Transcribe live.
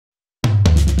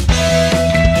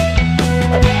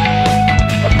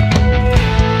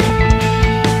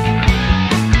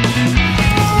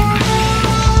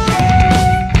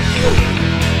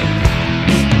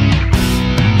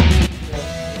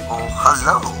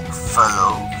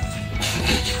fellow.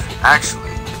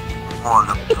 Actually, on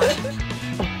the.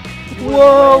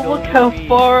 Whoa, look how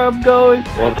far I'm going.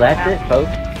 Well, that's it,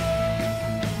 folks.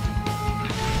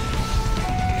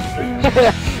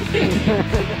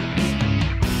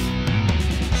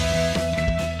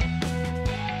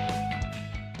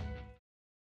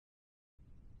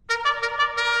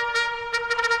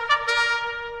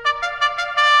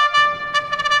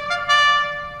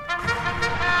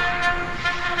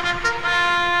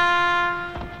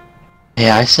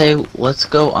 Yeah, I say let's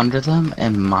go under them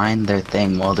and mine their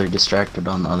thing while they're distracted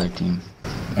on the other team.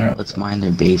 Alright. Let's mine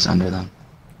their base under them.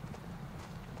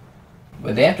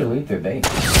 But they have to leave their base.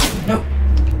 No.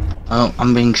 Oh,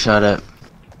 I'm being shot at.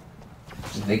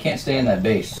 They can't stay in that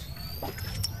base.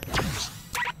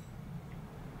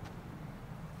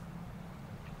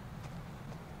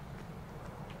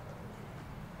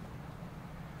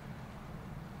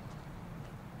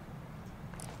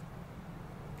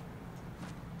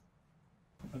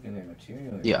 Look at their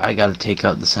material. Yeah, I gotta take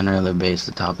out the center of their base,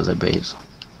 the top of their base.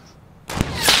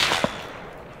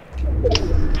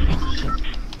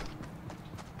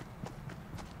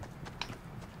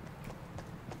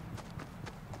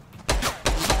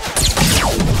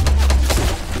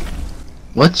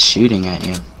 What's shooting at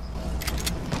you?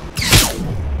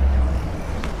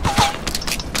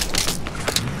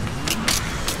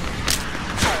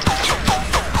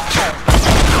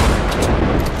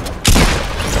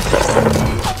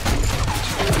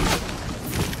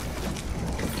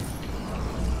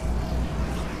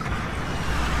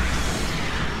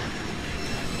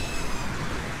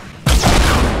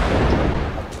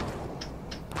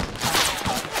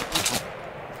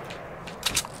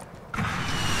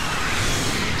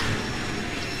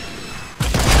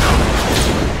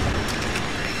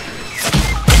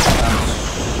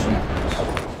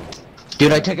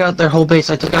 Dude, I took out their whole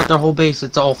base.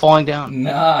 It's all falling down.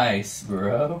 Nice,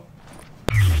 bro.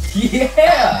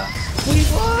 Yeah! We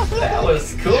won! That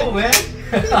was cool, man.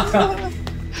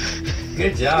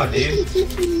 Good job, dude.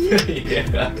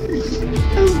 Yeah.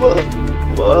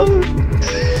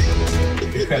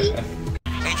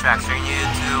 Atrax, are you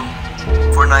new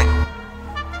to Fortnite?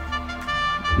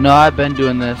 No, I've been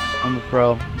doing this. I'm a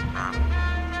pro.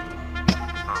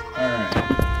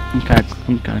 Alright.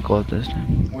 I'm kind of cool at this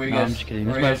time. Where you No, guys, I'm just kidding.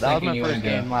 where That you was guys my thinking you first wanna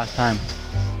game go? last time.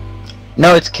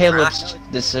 No, it's Caleb's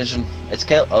decision. It's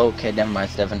Caleb. Oh, okay, never mind,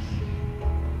 it's Devin.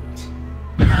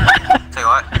 Tell you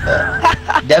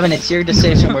what. Devin, it's your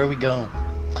decision. Where we go?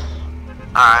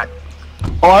 Alright.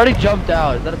 Oh, I already jumped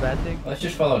out. Is that a bad thing? Let's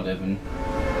just follow Devin.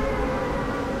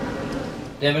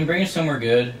 Devin, bring us somewhere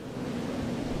good.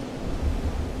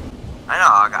 I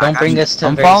know. I Don't got bring you. us to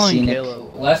I'm very following scenic.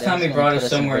 Caleb. Last time he Dev's brought gonna us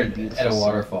put in somewhere very beautiful at a scene.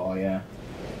 waterfall, yeah.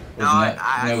 No, With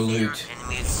I no hear loot.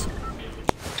 enemies.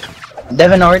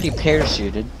 Devin already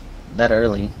parachuted that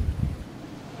early.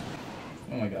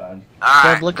 Oh my god. Alright.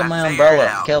 Caleb, look at I my figured it umbrella.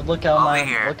 out. Caleb, look I'll at be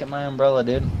here. my umbrella,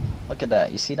 dude. Look at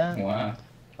that. You see that? Wow.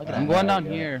 Look at I'm that. going down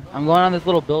here. I'm going on this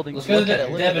little building. Let's go Look to at it,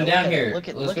 look Devin at it, down look at it, here. Look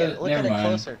at, Let's look go at to, it, look never at it mind.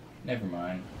 closer. Never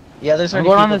mind. Yeah, there's I'm already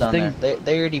going on people this down there.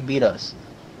 They already beat us.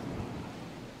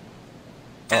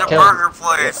 In a Caleb, burger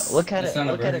place. Look at It's it. not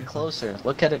a Look at burger. it closer.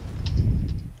 Look at it.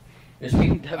 There's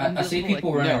people, Devin I see just,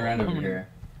 people like, running no. around over here.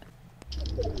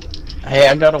 Hey,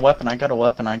 I got a weapon. I got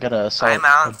a assault, I'm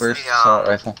out a burst the, assault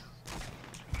rifle.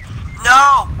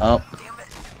 No! Oh,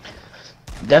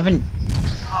 Damn it.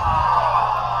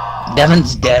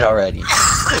 Devin's dead already.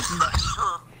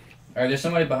 Alright, there's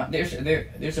somebody behind.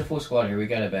 There's a full squad here. We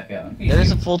gotta back out.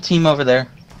 There's a full team over there.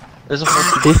 There's a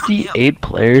full team. 58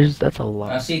 players? That's a I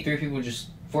lot. see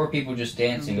four people just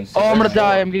dancing. Oh, I'm gonna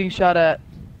die. I'm getting shot at.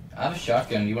 I have a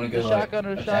shotgun. You wanna go like,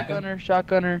 Shotgunner, attack 'em?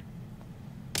 shotgunner.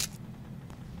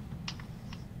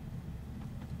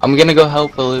 I'm gonna go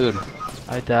help Elude.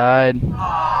 I died.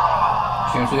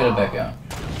 James, we gotta back out.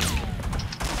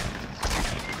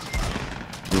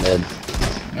 I'm dead.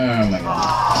 Oh my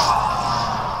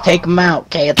god. Take him out,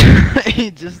 Cat.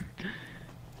 He just.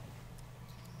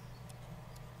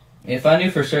 If I knew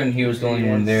for certain he was the only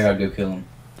one there, I'd go kill him.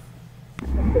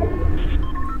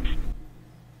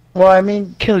 Well, I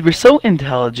mean, Caleb, you're so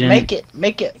intelligent. make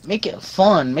it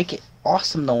fun. Make it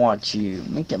awesome to watch you.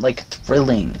 Make it like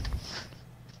thrilling.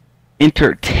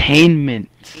 Entertainment.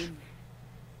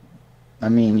 I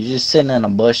mean, you're just sitting in a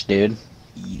bush, dude.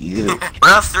 You.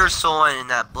 What if there's someone in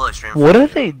that bush? Right in What front are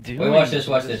of they doing? Wait, watch this,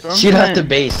 watch this. Storm Shoot out Clan. the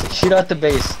base. Shoot out the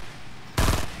base.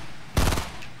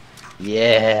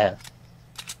 Yeah.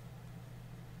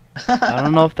 I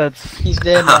don't know if that's. He's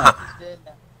dead now.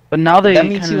 But now they That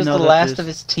means kinda he was know the that last there's- of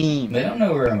his team. They don't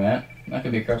know where I'm at. I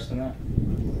could be across the map.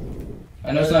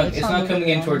 I know it's Well, not coming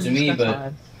in towards me,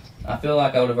 but I feel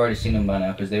like I would have already seen them by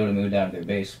now because they would have moved out of their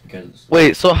base because.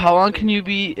 Wait, so how long can you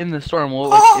be in the storm? Will it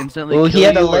like, instantly Well, kill he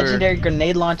had a you, or- legendary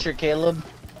grenade launcher, Caleb,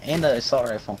 and an assault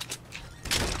rifle.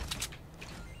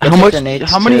 How Get the much? grenades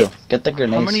How many? too. Get the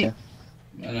grenades many- too.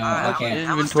 No, I can't.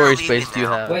 Inventory space do you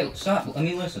have? Wait, stop. Let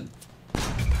me listen.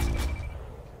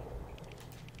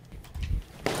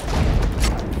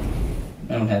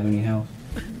 I don't have any health.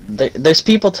 There's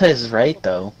people to his right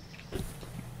though.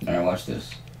 Alright, watch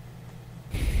this.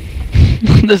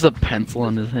 There's a pencil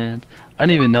in his hand. I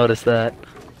didn't even notice that.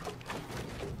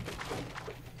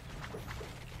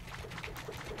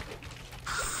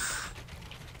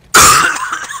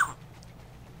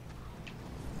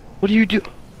 What do you do?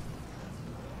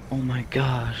 Oh my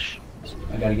gosh.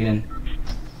 I gotta get in.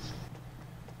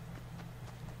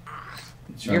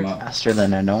 You're faster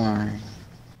than a norm.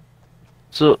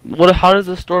 So what? How does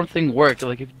the storm thing work?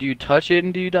 Like, if do you touch it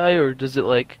and do you die, or does it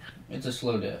like It's a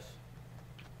slow death.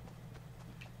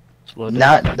 slow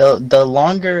down? Not the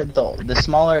longer the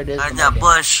smaller it is. Hide the that more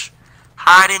bush.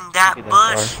 Hide in that Okay,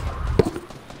 bush.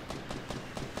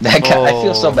 that guy. I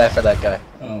feel so Oh. bad for that guy.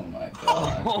 Oh my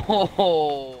god.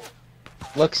 Oh.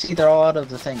 Look, see, they're all out of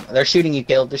the thing. They're shooting you,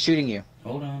 Caleb. They're shooting you.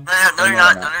 Hold on. No, you're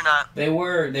not. No, you're not. They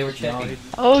were checking.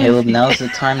 Oh, Caleb, now's the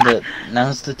time to.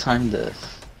 Now's the time to.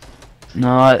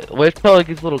 No, wait till it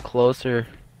gets a little closer.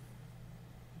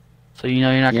 So you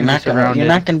know you're not You're gonna not be gonna. surrounded. You're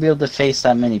not gonna be able to face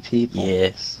that many people.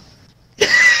 Yes.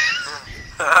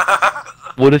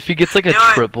 What if he gets like a Do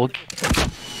it. triple?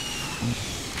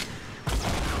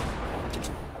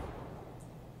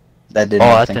 That did Oh,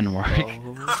 that nothing. didn't work.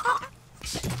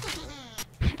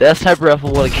 That sniper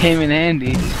rifle would have came in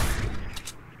handy.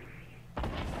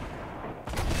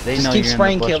 They Just know keep you're in the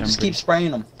spraying, bush, Caleb. I'm Just pretty- keep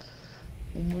spraying them.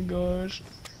 Oh my gosh.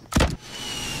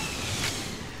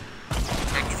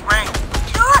 Check his brain.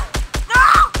 Do it.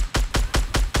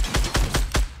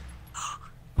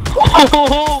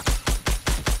 No.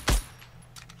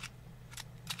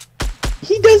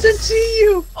 He doesn't see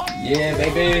you. Yeah,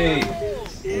 baby.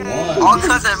 All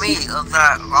because of me of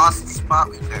that lost spot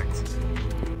we picked.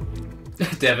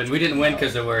 Devin, we didn't win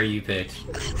because of where you picked.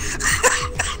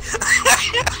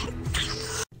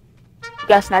 You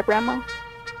got sniper ammo?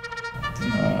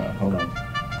 Hold on.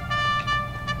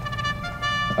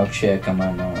 I'll check on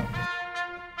my map.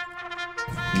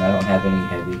 And I don't have any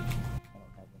heavy.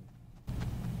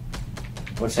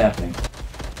 What's happening?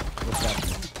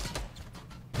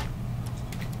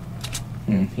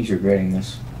 He's regretting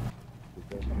this.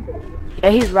 Yeah,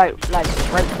 he's right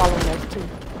following us too.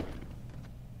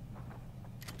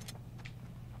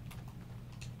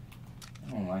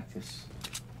 I don't like this.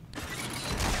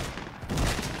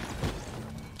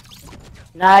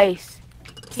 Nice.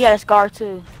 He had a scar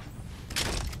too.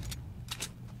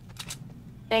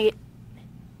 Dang it.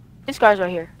 His scar's right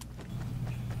here.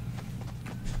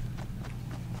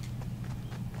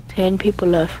 10 people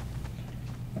left.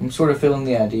 I'm sort of feeling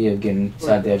the idea of getting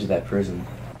inside the edge of that prison.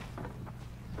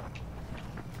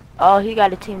 Oh, he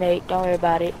got a teammate. Don't worry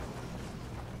about it.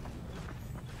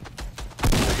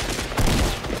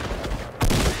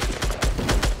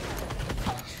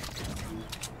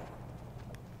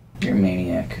 You're a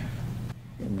maniac.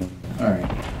 Alright.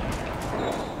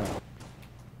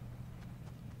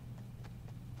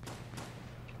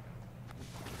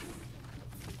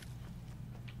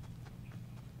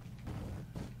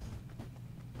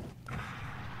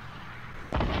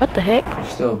 What the heck? There's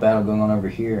still a battle going on over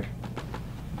here.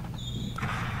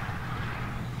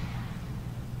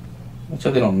 Let's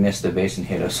hope they don't miss the base and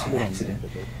hit us on accident.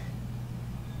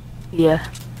 Yeah.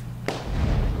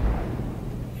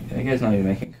 That guy's not even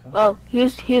making cover. Oh, he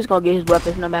was gonna get his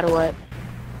weapons no matter what.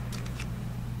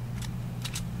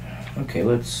 Okay,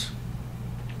 let's...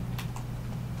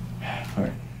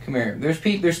 Alright, come here.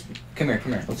 Come here.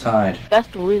 Let's hide. That's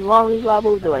the reason why I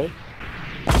moved away.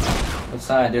 Let's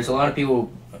hide. There's a lot of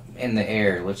people in the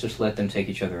air. Let's just let them take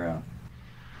each other out.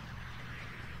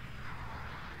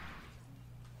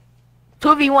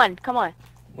 2v1, come on.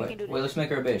 Wait, do this. let's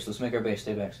make our base.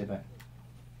 Stay back.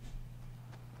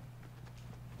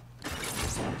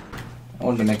 I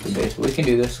wanted to make the base, but we can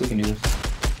do this.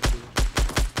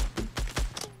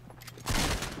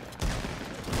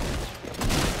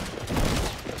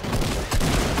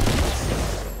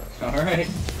 Alright.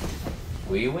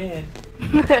 We win.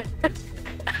 I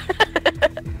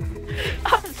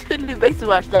was in the base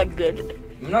watch that good.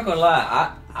 I'm not gonna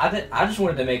lie, I just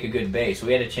wanted to make a good base.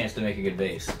 We had a chance to make a good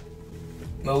base.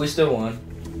 But we still won.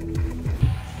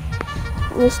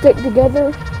 We'll stick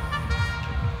together.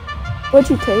 What'd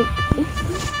you take?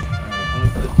 Alright, let me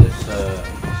put this,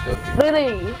 let's go here.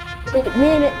 Literally, me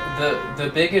and it. The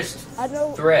biggest I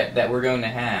know. threat that we're going to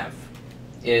have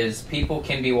is people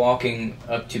can be walking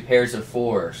up to pairs of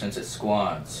 4 since it's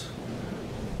squads.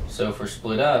 So if we're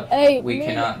split up, we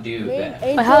cannot do that.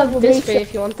 I have this for you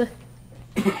if you want it.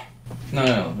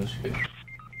 No, that's good.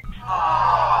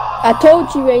 I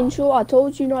told you, Angel. I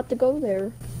told you not to go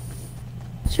there.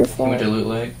 It's your You fault. went to Loot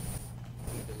Lake?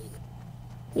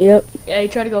 Yep. Yeah, you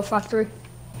try to go factory.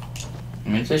 I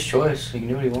mean, it's his choice. He can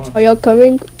do what he wants. Are y'all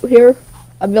coming here?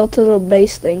 I built a little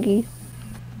base thingy.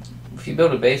 If you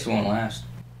build a base, it won't last.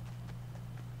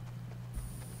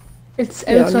 It's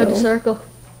outside the circle.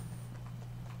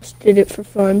 Just did it for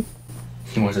fun.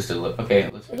 He wants us to look. Okay,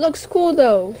 let's. It looks cool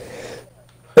though.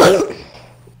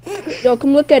 Yo,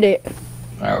 come look at it.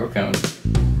 Alright, we're coming.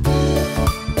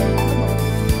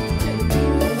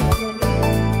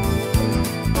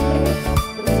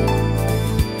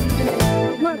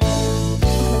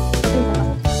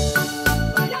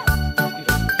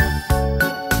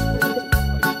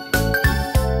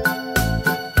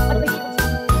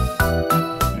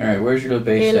 Alright, where's your little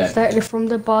base Okay, let's at? start it from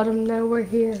the bottom. Now we're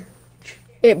here.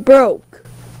 It broke.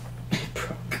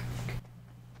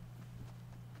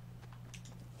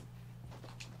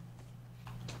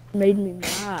 Made me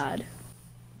mad.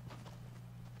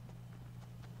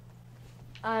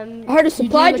 I heard a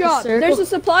supply drop. There's a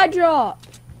supply drop.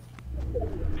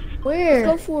 Where?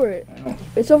 Let's go for it.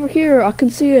 It's over here. I can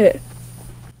see it.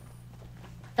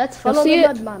 Let's follow the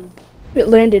madman. It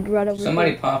landed right over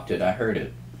Somebody here. popped it. I heard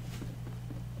it.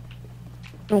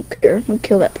 I don't care. I'll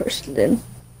kill that person then.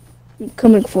 I'm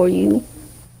coming for you.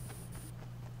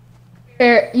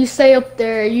 Here, you stay up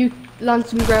there. You land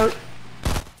some ground.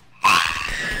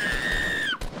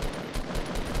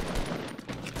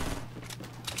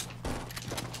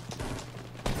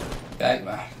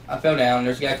 I fell down.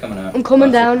 There's a guy coming up. I'm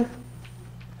coming down.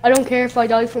 I don't care if I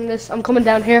die from this. I'm coming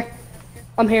down here.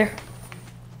 I'm here.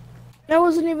 That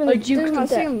wasn't even a juke. I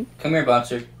see him. Come here,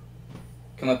 Boxer.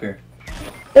 Come up here.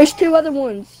 There's 2 other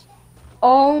ones.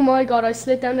 Oh my god, I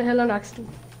slid down the hill on accident.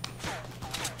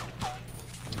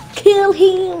 Kill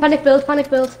him! Panic build, panic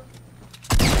build.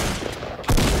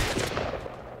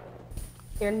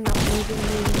 You're not moving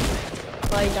me.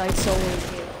 I died so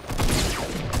easily.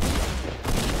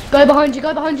 Guy behind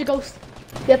you, Ghost.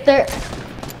 Get there.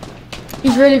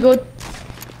 He's really good.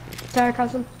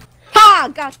 Sarcasm. Ha!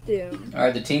 Got them.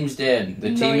 Alright, the team's dead.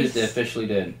 The team is officially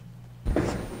dead.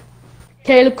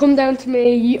 Caleb, come down to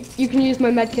me. You can use my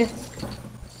medkit.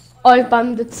 I have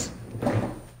bandits.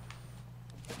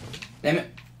 Damn it.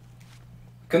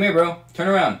 Come here, bro. Turn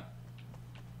around.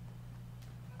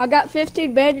 I got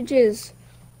 15 bandages.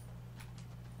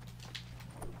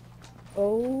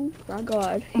 Oh my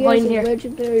god. He has a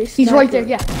legendary sniper. He's right there,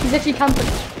 yeah. He's actually camping.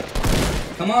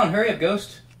 Come on, hurry up,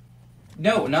 Ghost.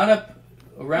 No, not up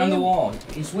around the wall.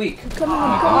 He's weak. Come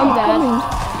on, I'm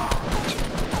dead.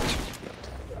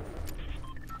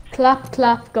 Clap,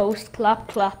 clap, Ghost. Clap,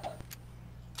 clap.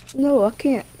 No, I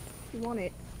can't. You want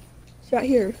it. It's right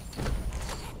here.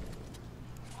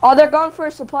 Oh, they're going for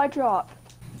a supply drop.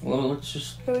 Well, let's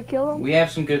just... Can we kill them? We have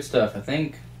some good stuff. I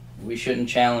think we shouldn't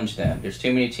challenge them. There's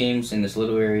too many teams in this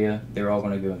little area. They're all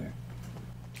going to go there.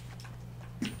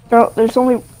 Bro, there's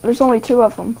only 2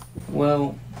 of them.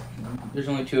 Well, there's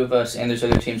only 2 of us, and there's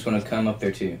other teams going to come up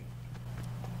there too.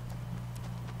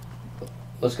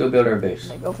 Let's go build our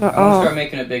base. I'm going to start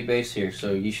making a big base here,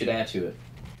 so you should add to it.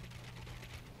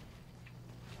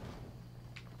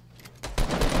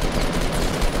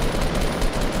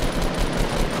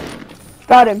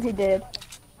 Got him, he did.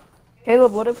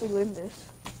 Caleb, what if we win this?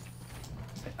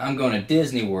 I'm going to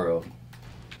Disney World.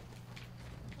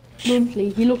 Simply,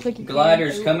 he looks like he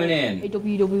Glider's coming in. A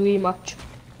WWE match.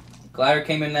 Glider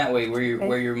came in that way, where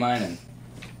you're mining.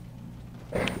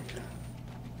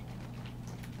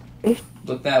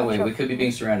 Look that way. We could be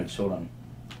being surrounded. Just hold on.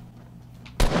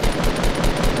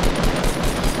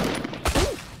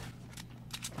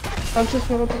 I'm just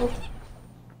gonna.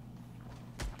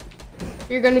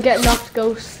 You're gonna get knocked,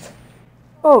 Ghost.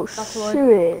 Oh,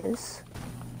 shiz.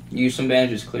 Use some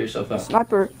bandages. Clear yourself up.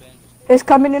 Sniper. He's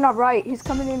coming in on right. He's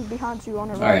coming in behind you on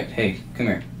the right. Alright, hey, come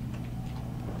here.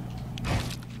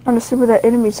 Trying to see where that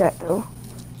enemy's at, though.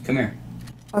 Come here.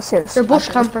 I'll see it. They're bush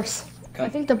campers. Come. I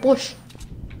think they're bush.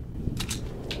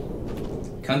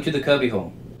 Come to the cubby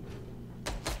hole.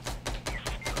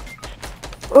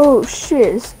 Oh,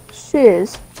 shiz.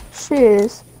 Shiz.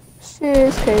 Shiz.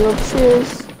 Shiz, Caleb.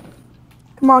 Shiz.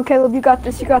 Come on, Caleb. You got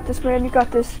this. You got this, man. You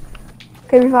got this.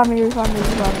 Okay, revive me. Revive me.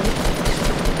 Revive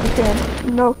me. You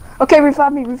can. No. Okay,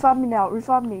 revive me now.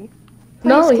 Revive me. Please,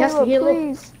 No, he Caleb, has to heal up.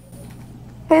 please.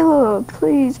 Caleb,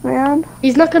 please, man.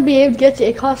 He's not gonna be able to get you.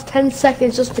 It costs 10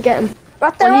 seconds just to get him.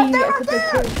 Right there, When right he- there, right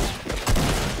there.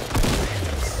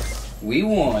 We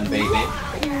won, baby.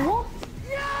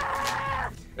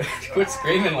 Quit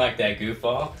screaming like that,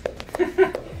 goofball.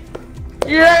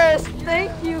 Yes, thank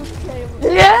you, Caleb.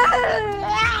 Yeah.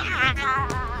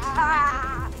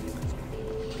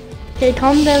 Okay,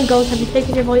 calm down, girls. Have you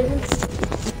taken your vitamins?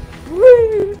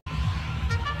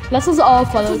 Let's us all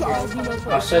follow.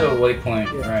 I'll set a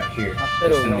waypoint right here. That's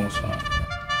the normal spot.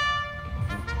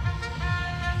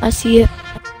 I see it.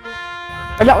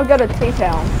 Or not, we go to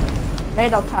T-Town.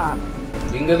 Ain't no time.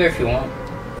 You can go there if you want.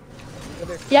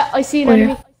 Yeah, I see an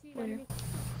enemy.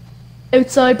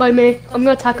 Outside by me. I'm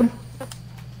gonna attack him.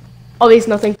 Oh, he's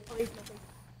nothing.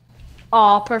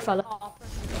 Aw, poor fella.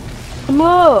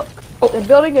 Look! They're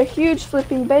building a huge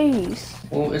flipping base.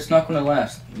 Well, it's not gonna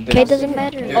last. Okay, doesn't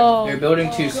matter. They're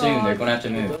building too soon. They're gonna have to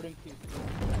move.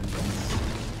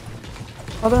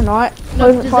 Oh, they're not.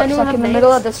 No, Those does parts anyone like in have the middle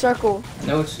mace? of the circle.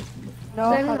 No, it's.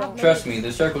 No, hold on. Trust me,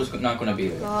 the circle's not gonna be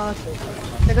there. God.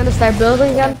 They're gonna start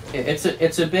building again?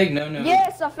 It's a big no-no.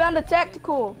 Yes, I found a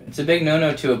tactical. It's a big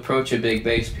no-no to approach a big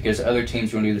base because other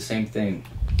teams are gonna do the same thing.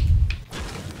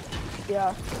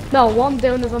 Yeah. No, what I'm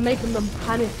doing is I'm making them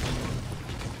panic.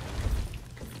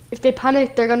 If they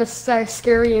panic, they're gonna start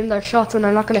scaring their shots and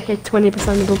they're not gonna hit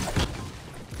 20% of them.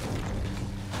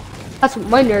 That's what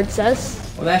my nerd says.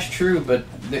 Well, that's true, but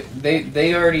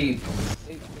they already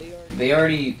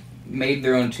made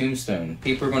their own tombstone.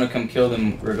 People are gonna come kill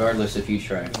them regardless if you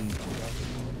try.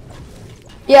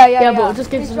 Yeah, but it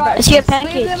just gives them right. I see a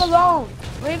package. Leave them alone.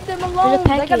 Leave them alone.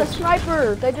 They got a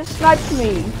sniper. They just sniped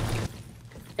me.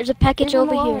 There's a package Leave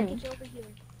them over alone. here.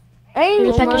 Aim.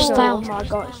 There's a package Oh style. my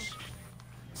gosh.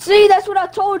 See, that's what I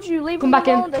told you. Leave Come them back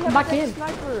in. alone. They Come have back a in.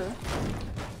 sniper.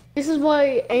 This is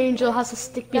why Angel has to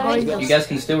stick behind You us. guys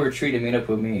can still retreat and meet up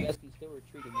with me.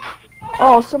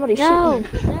 Oh, somebody No.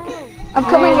 shoot me. I'm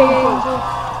coming in.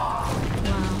 Wow.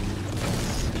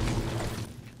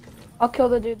 I'll kill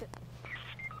the dude.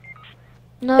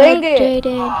 No, Dang it.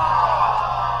 Jaden.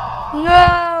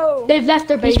 No. They've left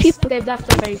their base. These people- They've left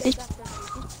their base.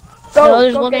 Go, No,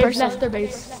 there's go, one Gabe. They've person. left their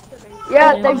base.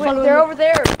 Yeah, I'm they went. following They're you. over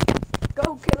there.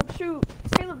 Go, Caleb, shoot.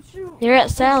 Caleb, shoot. They're at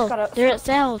south. gotta- They're at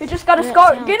south. He just got a They're at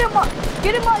scar. south. Get him up.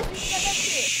 Get him up.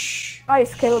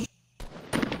 Nice, Caleb.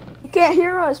 You can't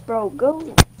hear us, bro. Go.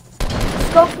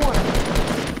 Let's go for him.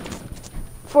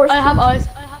 Force I have eyes.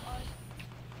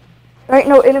 There ain't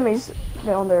no enemies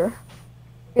down there.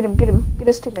 Get him, get him. Get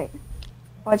his teammate.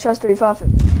 I trust 35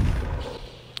 him.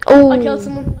 Oh, I killed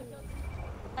someone.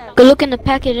 go look in the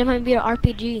package. It might be an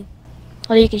RPG.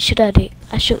 Or you can shoot at it.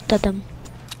 I shoot at them.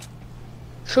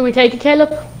 Should we take it,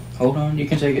 Caleb? Hold on, you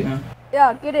can take it now.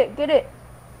 Yeah, get it, get it.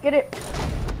 Get it.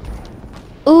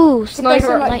 Ooh,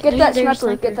 Sniper. Like, Get that there's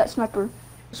sniper. Get that sniper.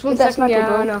 Just one Get that second, sniper, yeah,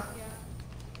 bro. I know.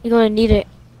 You're gonna need it.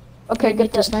 Okay, You get need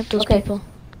to that. snipe those Okay. people.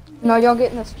 No, y'all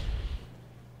getting this.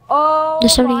 Oh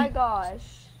There's somebody- my gosh.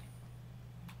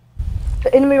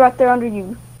 The enemy right there under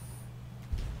you.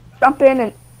 Jump in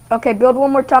and... Okay, build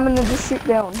one more time and then just shoot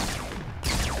down.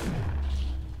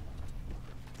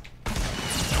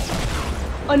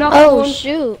 I knocked Oh one.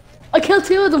 shoot! I killed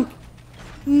two of them.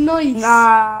 Nice.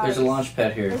 Nah. There's a launch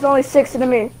pad here. There's only 6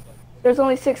 enemies. There's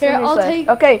only 6 Here, enemies I'll left. take-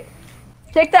 Okay.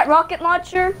 Take that rocket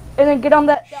launcher and then get on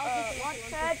that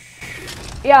launch pad.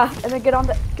 Yeah, and then get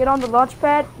on the launch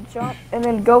pad, jump, and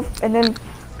then go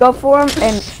for him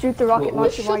and shoot the rocket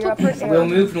launcher while you're up in the We'll air.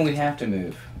 move when we have to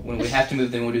move. When we have to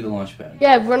move, then we'll do the launch pad.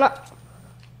 Yeah, we're not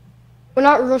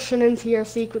rushing into your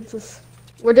sequences.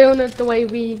 We're doing it the way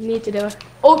we need to do it.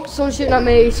 Oh, someone's shooting at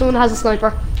me. Someone has a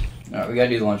sniper. Alright, we gotta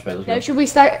do the launch pad. Let's Yeah, go. should we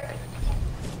start?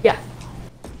 Yeah.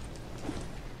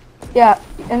 Yeah,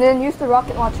 and then use the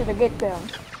rocket launcher to get down.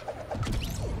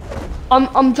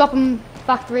 I'm dropping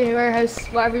factory warehouse,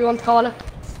 whatever you want to call it.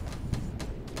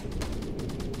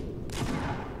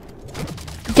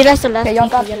 Dude, that's the last Okay, y'all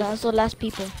people. got Yeah, this. that's the last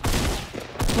people.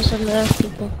 Those are the last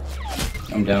people.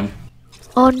 I'm down.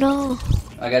 Oh no!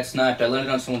 I got sniped. I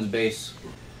landed on someone's base.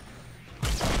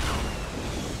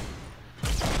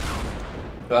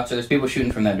 Doctor, there's people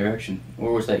shooting from that direction.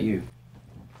 Or was that you?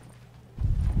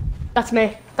 That's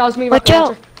me. That was me. Watch rocket out!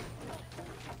 launcher.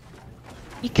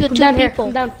 You killed Come two down here. people.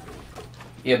 Come down.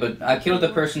 Yeah, but I killed the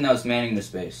person that was manning this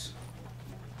base.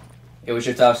 It was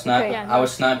just I was sniped. Okay. I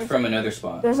was sniped from another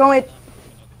spot. There's only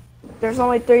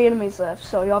 3 enemies left,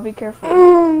 so y'all be careful.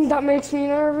 That makes me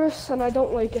nervous, and I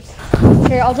don't like it.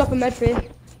 Here, I'll drop a med for you.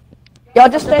 Y'all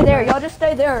just stay there. Y'all just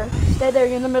stay there. Stay there.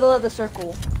 You're in the middle of the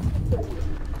circle.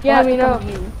 Yeah, I'll we have to know. come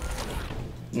to you.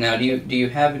 Now, do you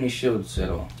have any shields at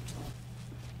all?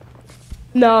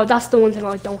 No, that's the one thing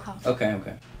I don't have. Okay,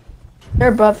 okay. They're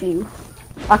above you.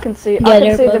 I can see. Yeah, I they're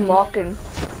can see above them you. walking.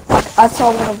 I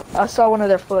saw one of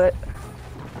their foot.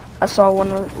 I saw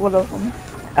one of them.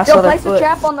 I Yo, saw their place a foot.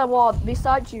 trap on the wall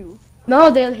beside you. No,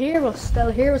 they'll hear us.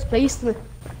 They'll hear us placing it.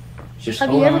 Just Have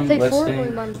hold you ever on. played Let's Fortnite,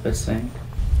 think. man? Let's think.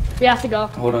 We have to go.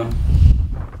 Hold on.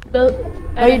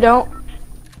 No, you don't.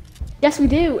 Yes, we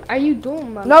do. Are you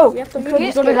dumb, man? No, we have to you move.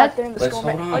 can't Just get go out ahead. there in the Let's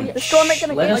storm. hold on. The storm ain't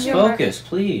gonna Let get us you. focus,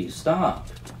 please. Stop.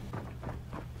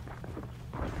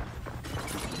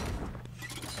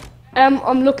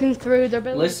 I'm looking through. They're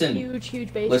building Listen.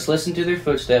 huge base. Let's listen to their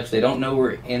footsteps. They don't know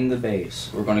we're in the base.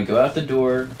 We're going to go out the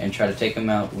door and try to take them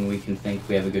out when we can think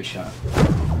we have a good shot.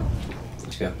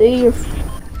 Let's go.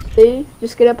 See,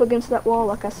 just get up against that wall,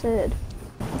 like I said.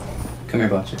 Come here,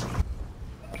 Botcher.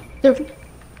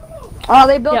 Oh,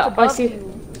 they built Yeah, I above see.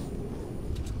 you.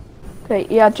 Okay,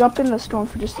 yeah, jump in the storm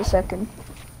for just a second.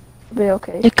 It'll be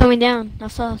okay. They're coming down. I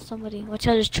saw somebody. Watch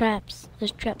out, there's traps.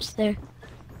 There's traps there.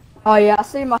 Oh yeah, I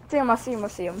see him. They're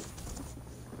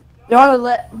on the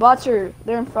left. Bots are,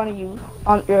 they're in front of you,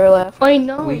 on your left. I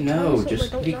know. We know. Something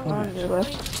Just I don't be know. On quiet. your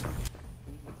left.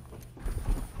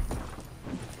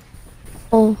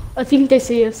 Oh, I think they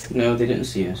see us. No, they didn't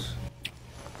see us.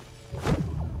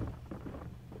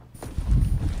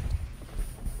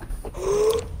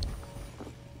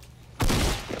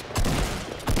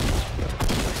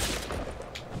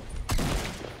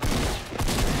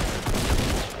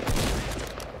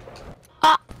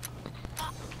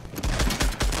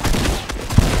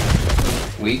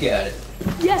 We got it.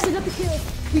 Yes, I got the kill.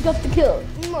 We got the kill.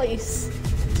 Nice.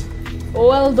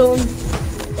 Well done.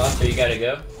 Botcher, you gotta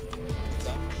go.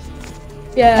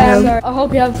 Yeah, I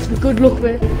hope you have good luck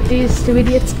with these two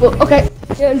idiots. But okay,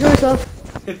 yeah, enjoy yourself.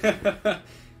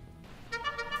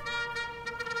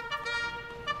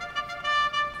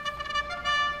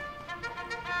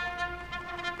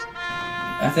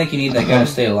 I think you need that guy to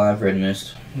stay alive, Red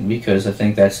Mist, because I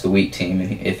think that's the weak team.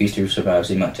 And if Easter survives,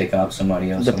 he might take out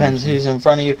somebody else. Depends who's in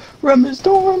front of you. Rem,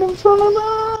 don't run in front of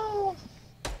them.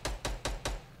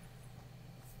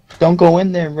 Don't go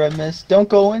in there, Red Mist. Don't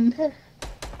go in there.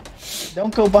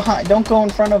 Don't go behind. Don't go in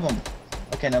front of them.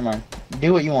 Okay, never mind.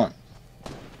 Do what you want.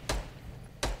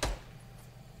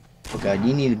 Oh god,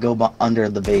 you need to go under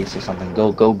the base or something. Go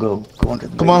under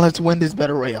the Come on, let's win this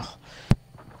battle royale.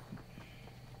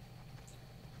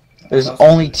 There's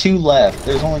only 2 left.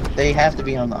 They have to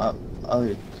be on the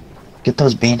other. Get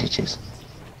those bandages.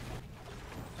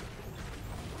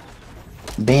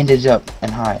 Bandage up and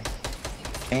hide.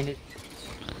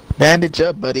 Bandage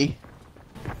up, buddy.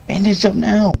 Bandage up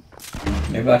now.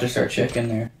 They're about to start checking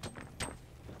there.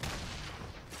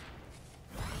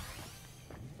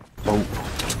 Oh,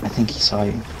 I think he saw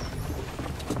you.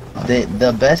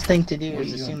 The best thing to do What are is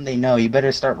you assume doing? they know. You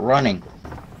better start running.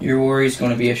 Your worry's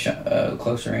going to be a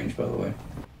closer range, by the way.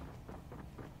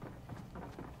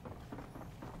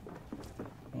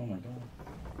 Oh my god.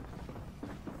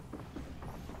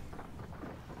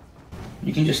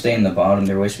 You can just stay in the bottom.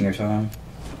 They're wasting their time.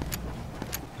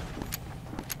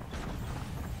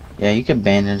 Yeah, you could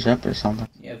bandage up or something.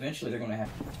 Yeah, eventually they're going to have.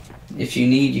 If you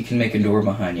need, you can make a door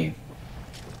behind you.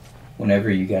 Whenever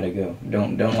you gotta go.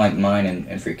 Don't like mine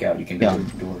and freak out. You can build a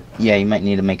door. Yeah, you might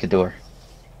need to make a door.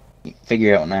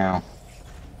 Figure out now.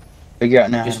 Figure out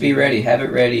now. Just be ready. Have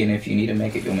it ready, and if you need to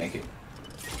make it, you'll make it.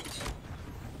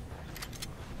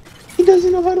 He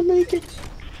doesn't know how to make it.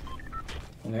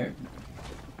 There.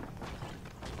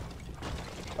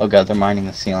 Oh god, they're mining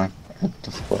the ceiling.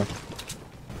 The floor.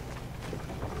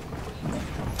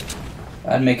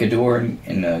 I'd make a door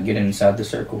and get inside the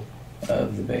circle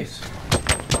of the base.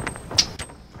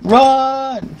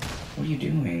 Run! What are you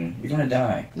doing? You're gonna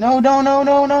die. No,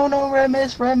 red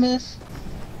miss. You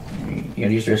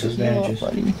gotta use the rest of those bandages.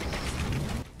 Buddy.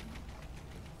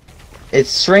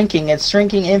 It's shrinking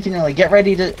infinitely. Get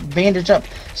ready to bandage up.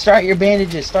 Start your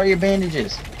bandages. Start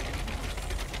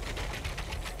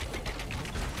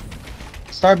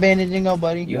bandaging up,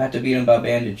 buddy. You have to beat him by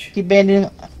bandage. Keep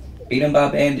bandaging. Beat him by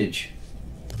bandage.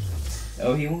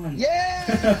 Oh, he won.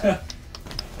 Yeah!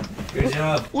 Good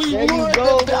job. We There you won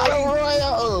go, the battle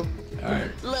royale. Alright.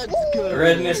 Let's go.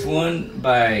 Red Mist won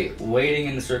by waiting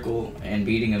in the circle and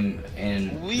beating him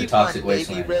in We the toxic won, baby.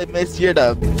 wasteland. Red Mist, you're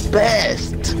the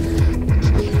best.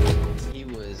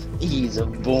 He's a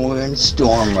born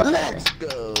storm rider. Let's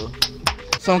go.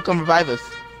 Someone come revive us.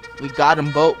 We got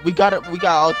them both. We got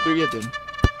all 3 of them.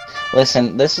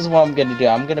 Listen, this is what I'm gonna do.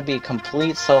 I'm gonna be a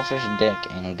complete selfish dick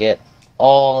and get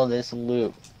all this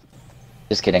loot.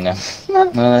 Just kidding. No,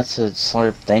 that's a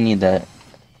slurp. They need that.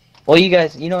 Well, you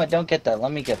guys, you know what? Don't get that.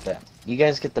 Let me get that. You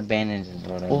guys get the bandages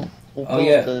or whatever. We'll Oh, build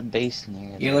yeah. the base in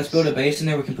there. Yeah, let's build a base in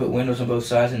there. We can put windows on both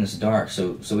sides and it's dark,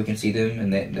 so we can see them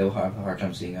and they'll have a hard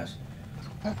time seeing us.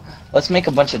 Let's make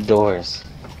a bunch of doors.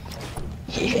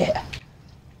 Yeah.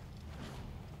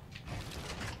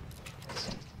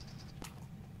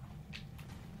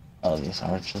 Oh, these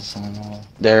arches.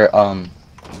 They're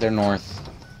north.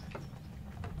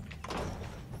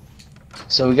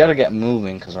 So we gotta get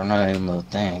moving because we're not in the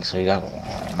thing. So you gotta.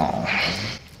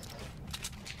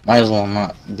 Might as well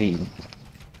not be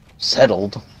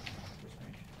settled.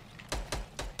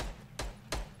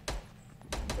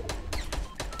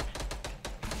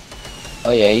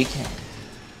 Oh yeah, you can.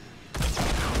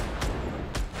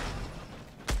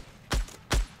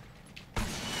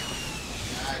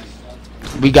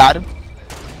 We got him.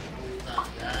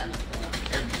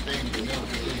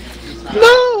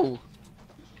 No!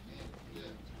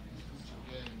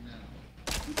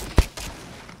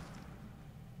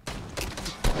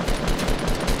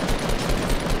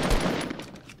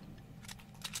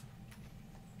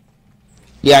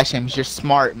 Yeah, Shames, you're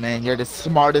smart, man. You're the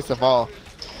smartest of all.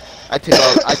 I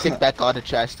take back all the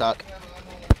trash talk.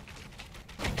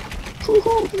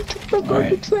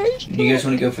 Alright. You guys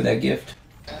want to go for that gift?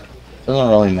 Doesn't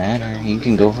really matter. You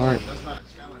can go for it.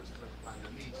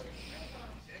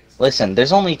 Listen,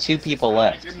 there's only 2 people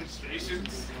left.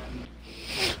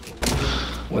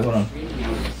 Wait, hold on.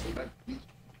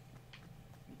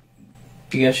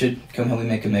 You guys should come help me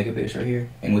make a mega base right here,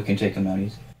 and we can take them out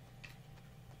easy.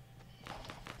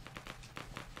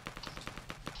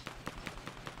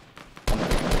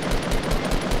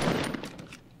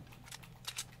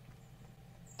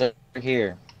 They're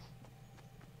here.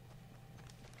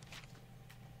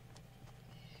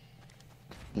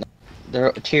 No,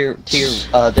 they're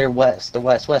they're west. They're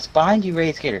west. Behind you,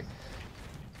 Raid Skater.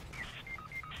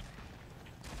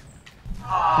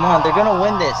 Come on, they're gonna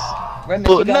win this. Remus,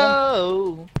 you got him?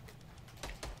 No!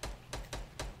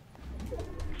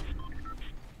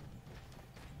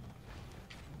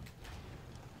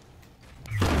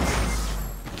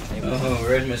 Oh,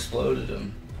 Red exploded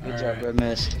him. Good job,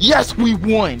 Remus. Yes, we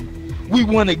won! We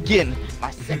won again!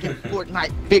 My second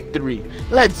Fortnite victory!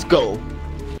 Let's go!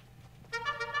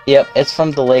 Yep, it's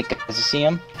from the lake. Does you see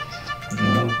him?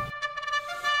 No.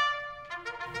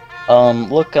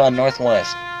 Look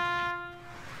northwest.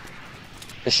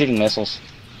 They're shooting missiles.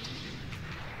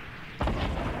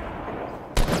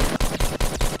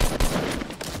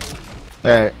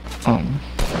 Alright,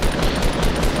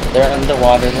 They're in the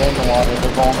water, they're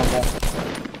vulnerable.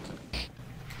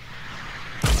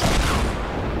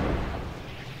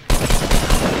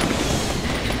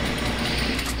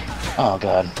 Oh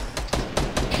god.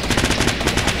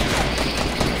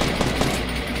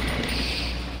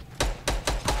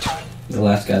 The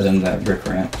last guy's under that brick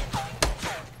ramp.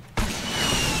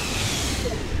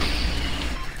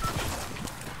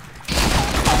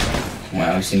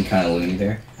 Wow, he seemed kind of loony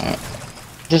there.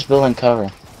 Just building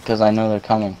cover, because I know they're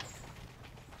coming.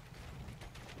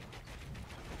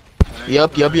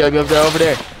 Yup, they're over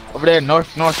there. Over there,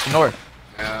 north. North.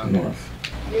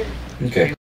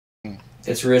 Okay.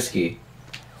 It's risky.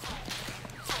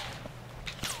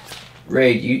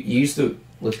 Raid, you use the...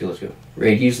 Let's go.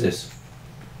 Raid, use this.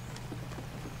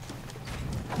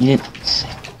 You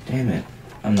Damn it.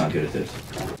 I'm not good at this.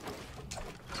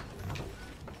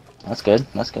 That's good.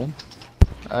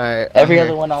 Alright. Every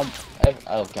other one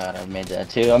oh god, I made that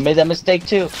too. I made that mistake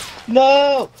too.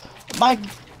 No! Alright,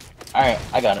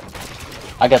 I got it.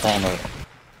 I got the hang of it.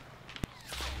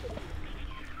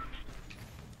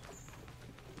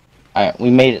 Alright, we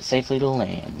made it safely to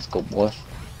land. Let's go, boys.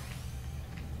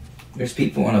 There's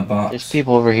people on a box. There's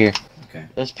people over here. Okay.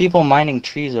 There's people mining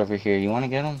trees over here. You want to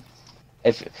get them?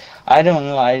 If I don't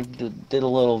know, I did a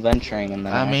little venturing and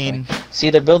then I mean, see,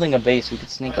 they're building a base. We could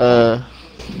sneak.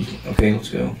 Okay, let's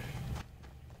go.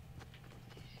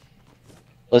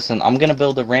 Listen, I'm gonna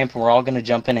build a ramp and we're all gonna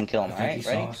jump in and kill them. Alright,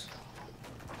 ready? Sauce.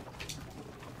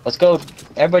 Let's go.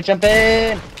 Everybody jump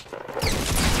in.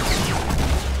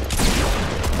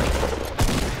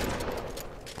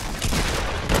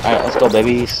 Alright, let's go,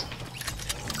 babies.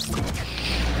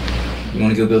 You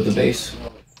want to go build the base?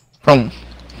 from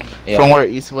Yeah. where?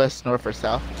 East, west, north, or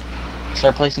south?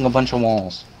 Start placing a bunch of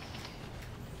walls.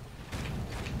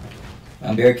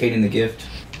 I'm barricading the gift.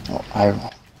 Oh,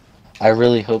 I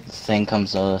really hope the thing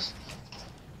comes to us.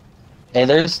 Hey,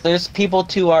 there's people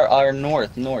to our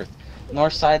north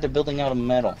side. They're building out of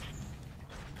metal.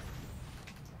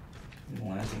 Come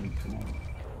on.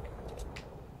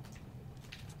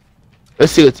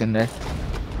 Let's see what's in there.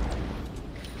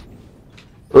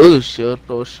 Ooh, shield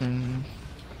potion.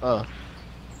 Oh.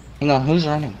 Hang on, who's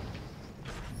running?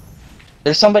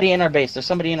 There's somebody in our base.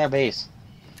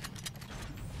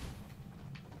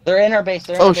 They're in our base.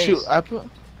 Oh shoot! I put.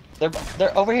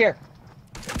 They're over here.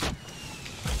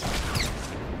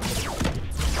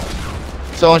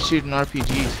 Someone shooting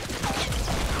RPGs.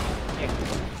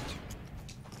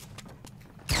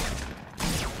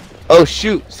 Oh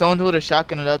shoot! Someone with a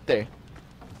shotgun it up there.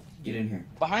 Get in here.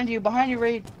 Behind you,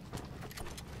 Raid.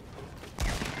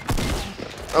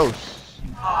 Oh.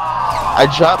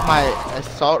 I dropped my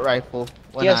assault rifle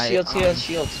when He has I. shields, he has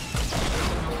shields.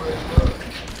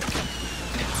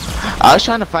 I was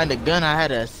trying to find a gun. I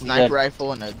had a dead. sniper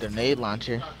rifle and a grenade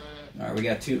launcher. Alright, we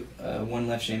got two. One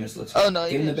left, Seamus. Let's. Oh no!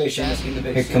 Give him the you base, didn't Seamus. shoot Give him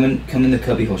the base. Here, come in the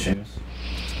cubby hole, Seamus.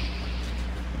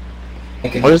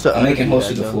 What is the I'm other making dude holes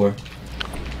that through the go? floor.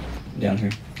 Down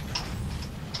here.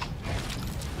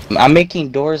 I'm making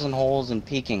doors and holes and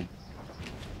peeking.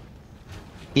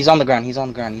 He's on the ground, he's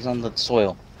on the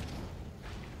soil.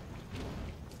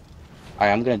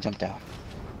 Alright, I'm gonna jump down.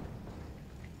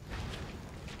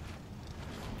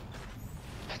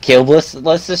 Caleb,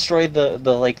 let's destroy the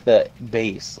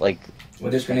base. Like,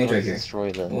 Well, there's grenades right here.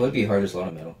 destroy the... Well, it'd be hard as a lot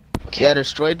of metal. Yeah,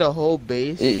 destroyed the whole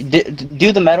base.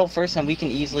 Do the metal first and we can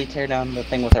easily tear down the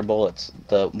thing with our bullets.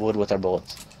 The wood with our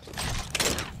bullets.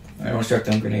 I don't start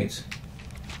throwing grenades.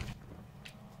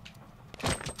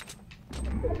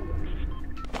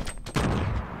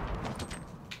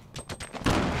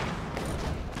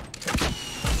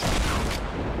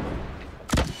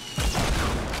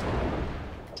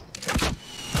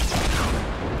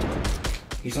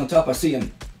 He's on top, I see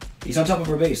him. He's on top of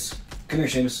our base. Come here,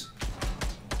 Seamus.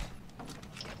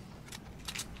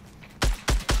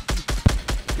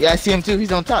 Yeah, I see him too.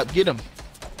 He's on top. Get him.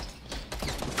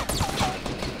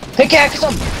 Pickaxe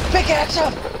him! Pickaxe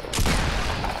him!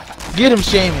 Get him,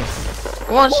 Seamus.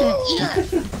 Come on, Seamus.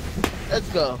 Yeah. Let's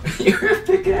go. You're a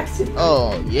pickaxe.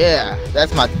 Oh, yeah.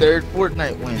 That's my third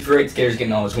Fortnite win. Great scares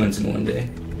getting all his wins in one day.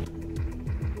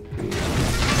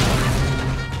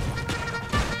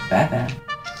 Batman.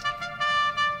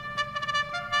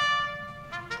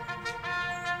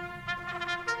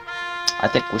 I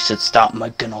think we should stop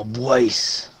making a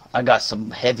waste. I got some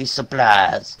heavy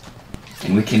supplies.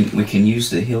 And we can use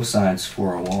the hillsides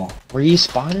for a wall. Were you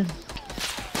spotted?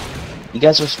 You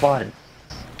guys were spotted.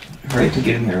 Hurry to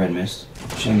get in here, Red Mist.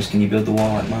 Seamus, can you build the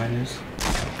wall like mine is?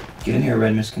 Get in here,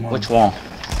 Red Mist, come on. Which wall?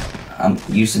 I'm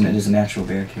using it as a natural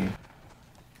barricade.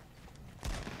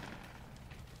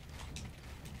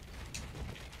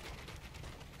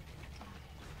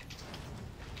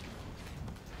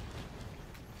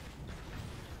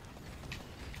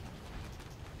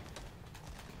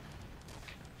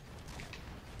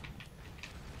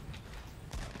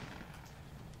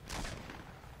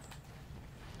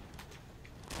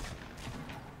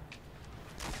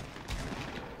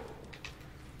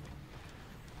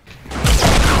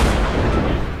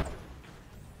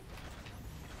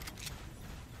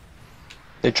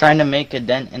 They're trying to make a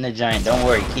dent in the giant. Don't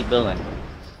worry, keep building.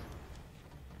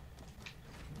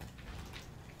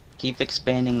 Keep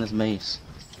expanding this base.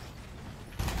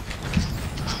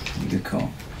 Good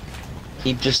call.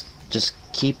 Just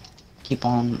keep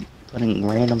on putting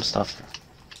random stuff.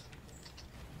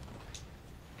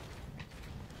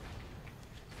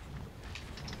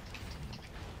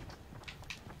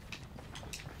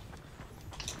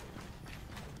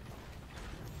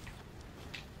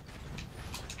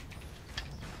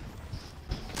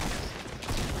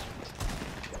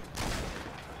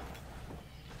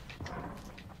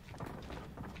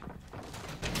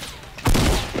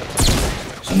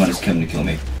 Someone is coming to kill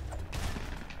me.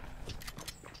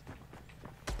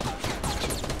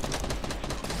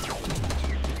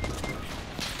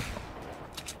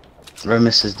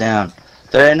 Remus is down.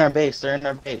 They're in our base. They're in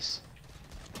our base.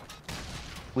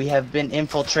 We have been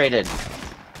infiltrated.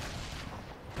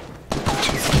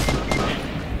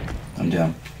 I'm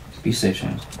down. Be safe,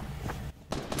 Seamus.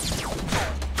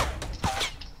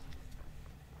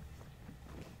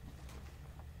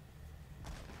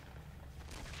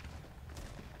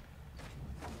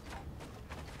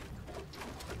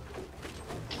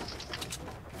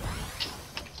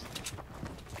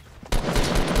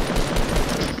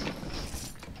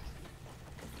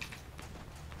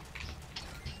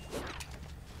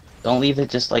 Don't leave it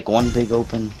just like one big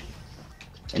open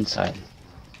inside.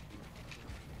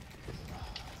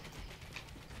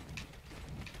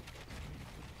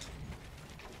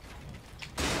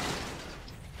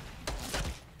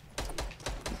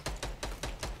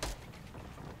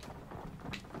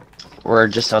 We're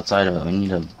just outside of it. We need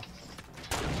to...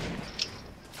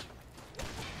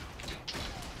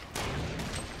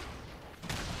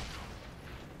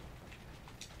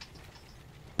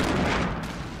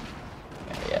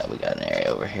 Yeah, we got an area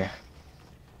over here.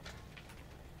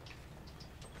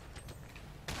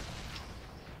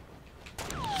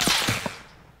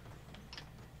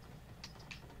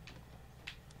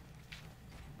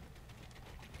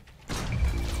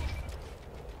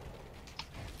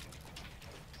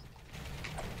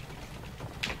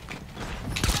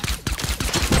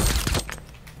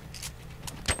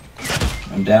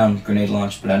 I'm down, grenade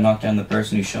launch, but I knocked down the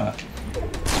person who shot.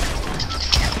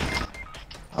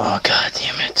 Oh god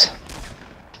damn it.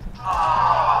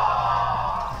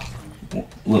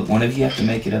 Look, one of you have to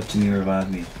make it up to me or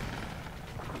revive me.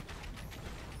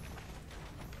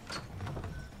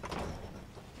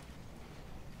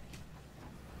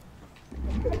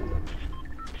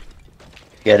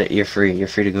 Get it, you're free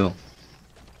to go.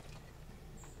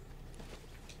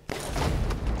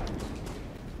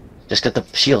 Just get the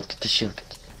shield, get the shield.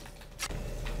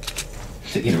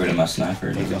 To get rid of my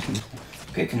sniper. There you go.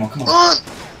 Okay, come on.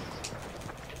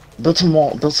 Build some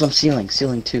wall, build some ceiling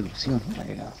too. Ceiling, there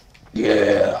you go.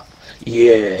 Yeah,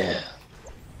 yeah.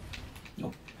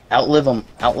 Nope. Outlive them.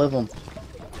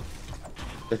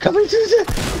 They're coming to the...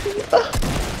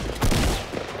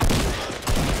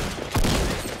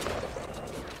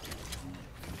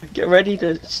 Get ready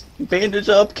to bandage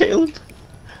up, Caleb.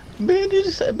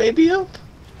 Bandage that baby up.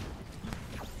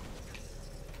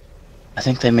 I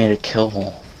think they made a kill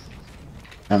hole.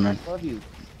 Never mind. Love you.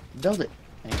 Build it.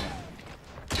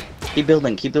 Keep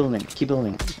building.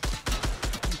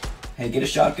 Hey, get a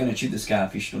shotgun and shoot this guy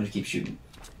if you want to keep shooting.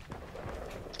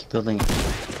 Keep building.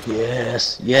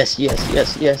 Yes.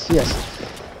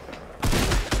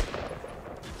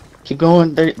 Keep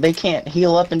going. They can't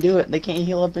heal up and do it.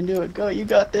 Go. You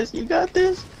got this.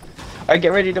 Alright,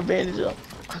 get ready to bandage up.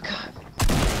 Oh god.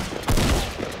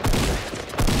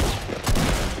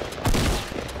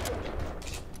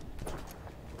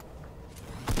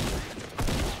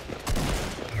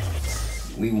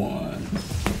 We won.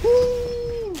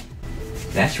 Woo!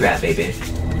 That's right, baby.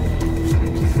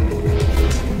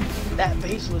 That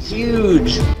base was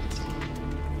huge.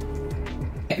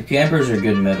 Campers are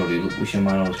good metal, dude. We should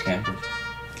mine all those campers.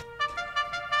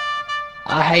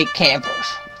 I hate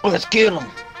campers. Let's kill them.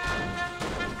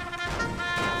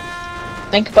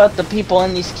 Think about the people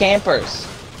in these campers.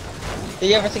 Did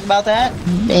you ever think about that?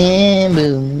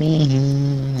 Bamboo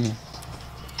me.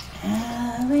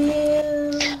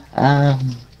 I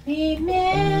will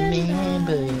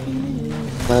remember you.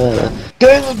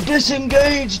 Caleb,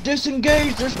 disengage! There's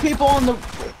people on the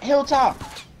hilltop.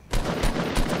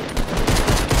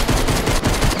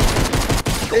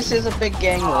 This is a big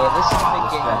gang war.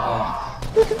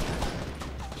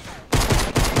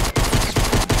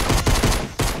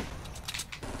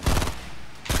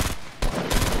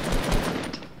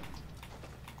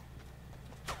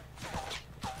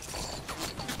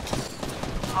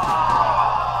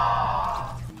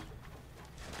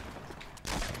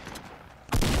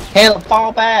 Caleb,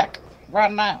 fall back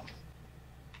right now.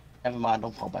 Never mind,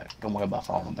 don't fall back. Don't worry about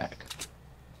falling back.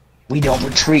 We don't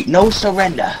retreat, no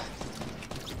surrender.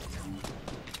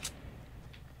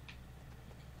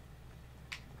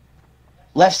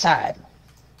 Left side.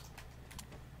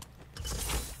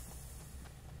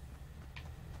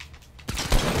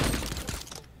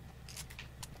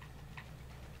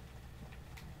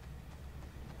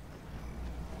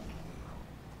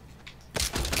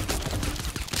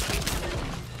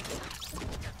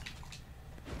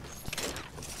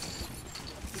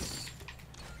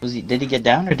 Did he get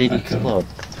down or did he explode?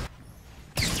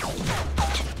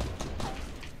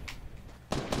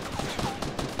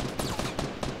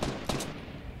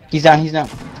 He's down.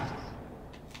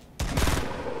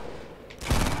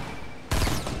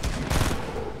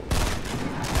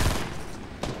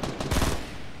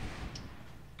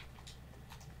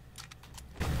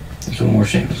 There's one more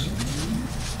shapes.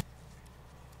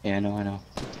 Yeah, I know.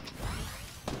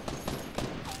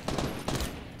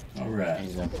 Alright.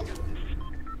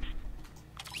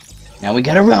 Now we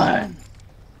gotta run!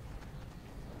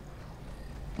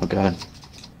 Oh god.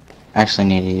 I actually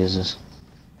need to use this.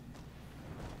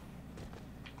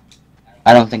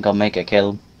 I don't think I'll make it,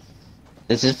 Caleb.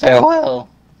 This is farewell!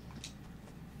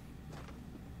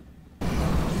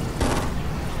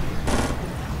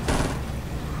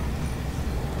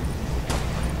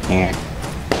 Here.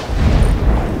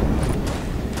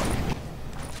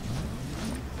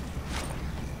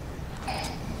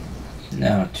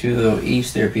 Now, to the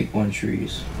east, there are people in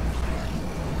trees.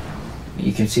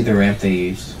 You can see the ramp they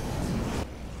use.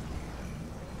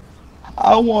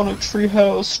 I want a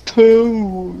treehouse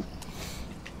too.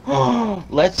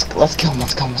 Let's kill him.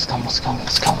 Let's go.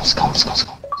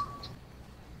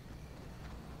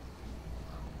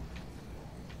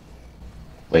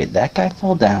 Wait, that guy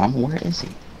fell down. Where is he?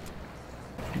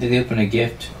 Did they open a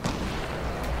gift?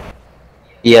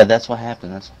 Yeah, that's what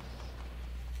happened.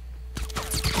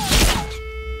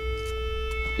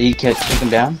 Did you take him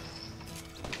down?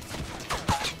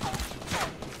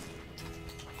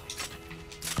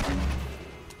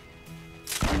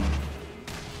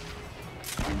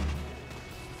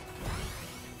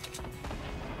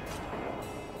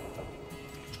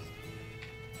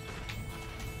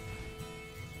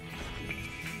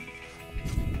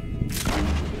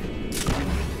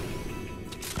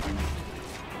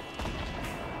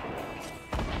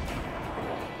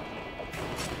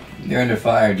 You're under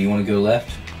fire. Do you want to go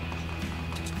left?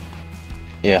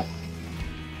 Yeah.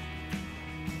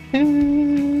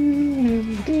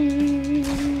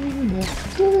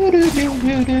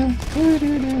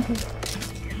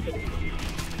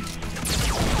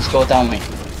 Just go without me.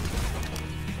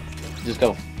 Just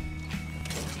go.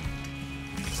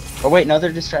 Oh wait, no,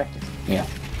 they're distracted. Yeah.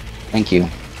 Thank you.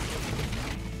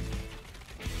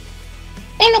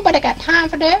 Ain't nobody got time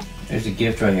for that. There's a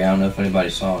gift right here. I don't know if anybody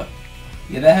saw it.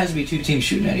 Yeah, that has to be 2 teams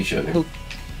shooting at each other.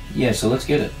 Yeah, so let's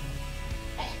get it.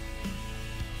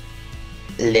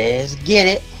 Let's get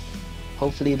it.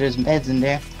 Hopefully there's meds in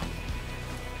there.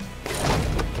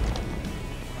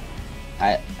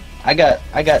 I got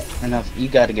enough. You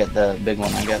gotta get the big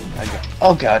one. I got.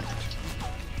 Oh god.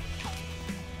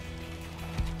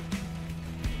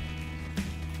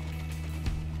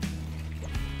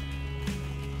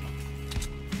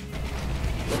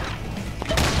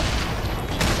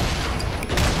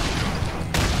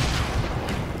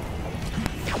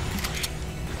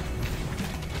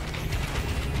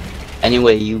 Any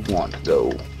way you want to go.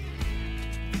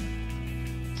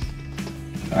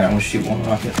 Alright, I'm gonna shoot one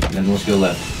rocket, then let's go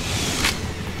left.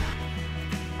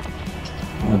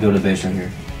 I'm gonna build a base right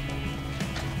here.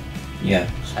 Yeah.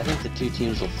 I think the 2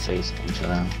 teams will face each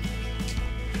other.